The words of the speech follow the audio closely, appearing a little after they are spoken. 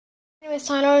Anyways,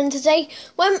 Tyler, and today,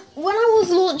 when I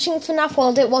was launching FNAF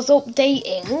World, it was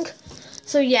updating.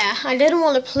 So yeah, I didn't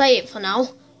want to play it for now.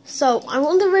 So I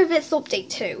wonder if it's update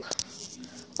 2.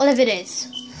 Well, if it is.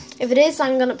 If it is,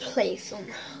 I'm gonna play some.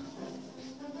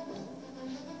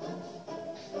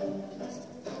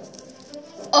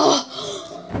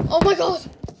 Oh my god!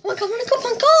 Oh my god! Oh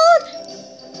my god!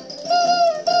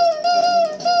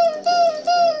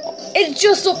 It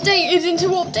just updated into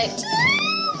update.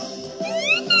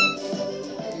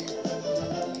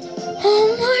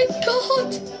 Oh my god!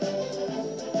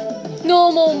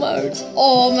 Normal mode.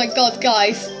 Oh my god,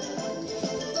 guys.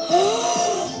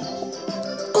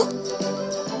 Oh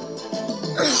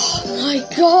my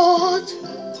god.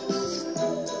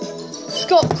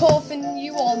 Scott Coffin,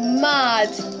 you are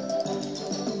mad.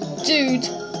 Dude.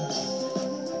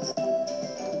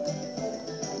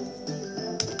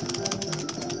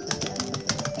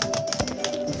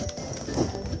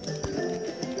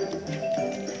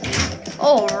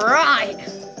 Alright.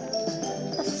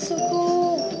 That's so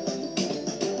cool.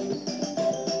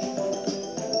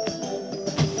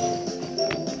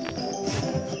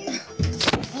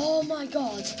 Oh my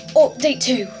god. Update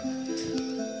 2.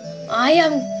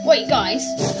 Wait guys.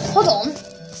 Hold on.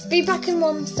 Be back in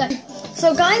 1 second.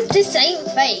 So guys, this ain't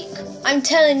fake. I'm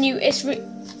telling you, it's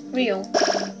real.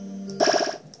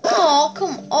 Oh,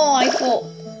 come on. Oh, I thought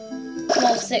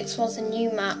World 6 was a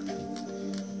new map.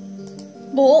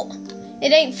 But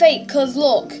it ain't fake, cause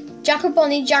look, Jacko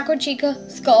Bonnie, Jacko Chica,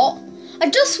 Scott. I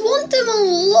just want them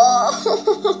unlocked.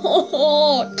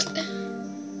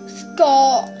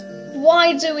 Scott,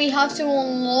 why do we have to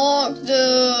unlock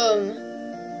them?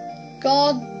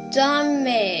 God damn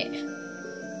it.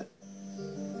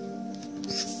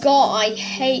 Scott, I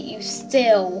hate you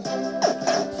still.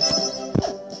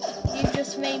 You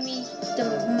just made me a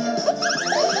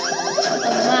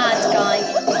mad guy.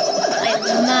 I'm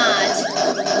mad.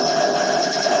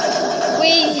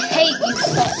 We hate you,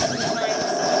 Scott,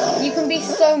 sometimes. You can be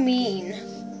so mean.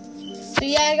 So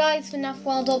yeah, guys, FNAF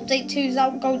World Update 2's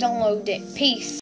out. Go download it. Peace.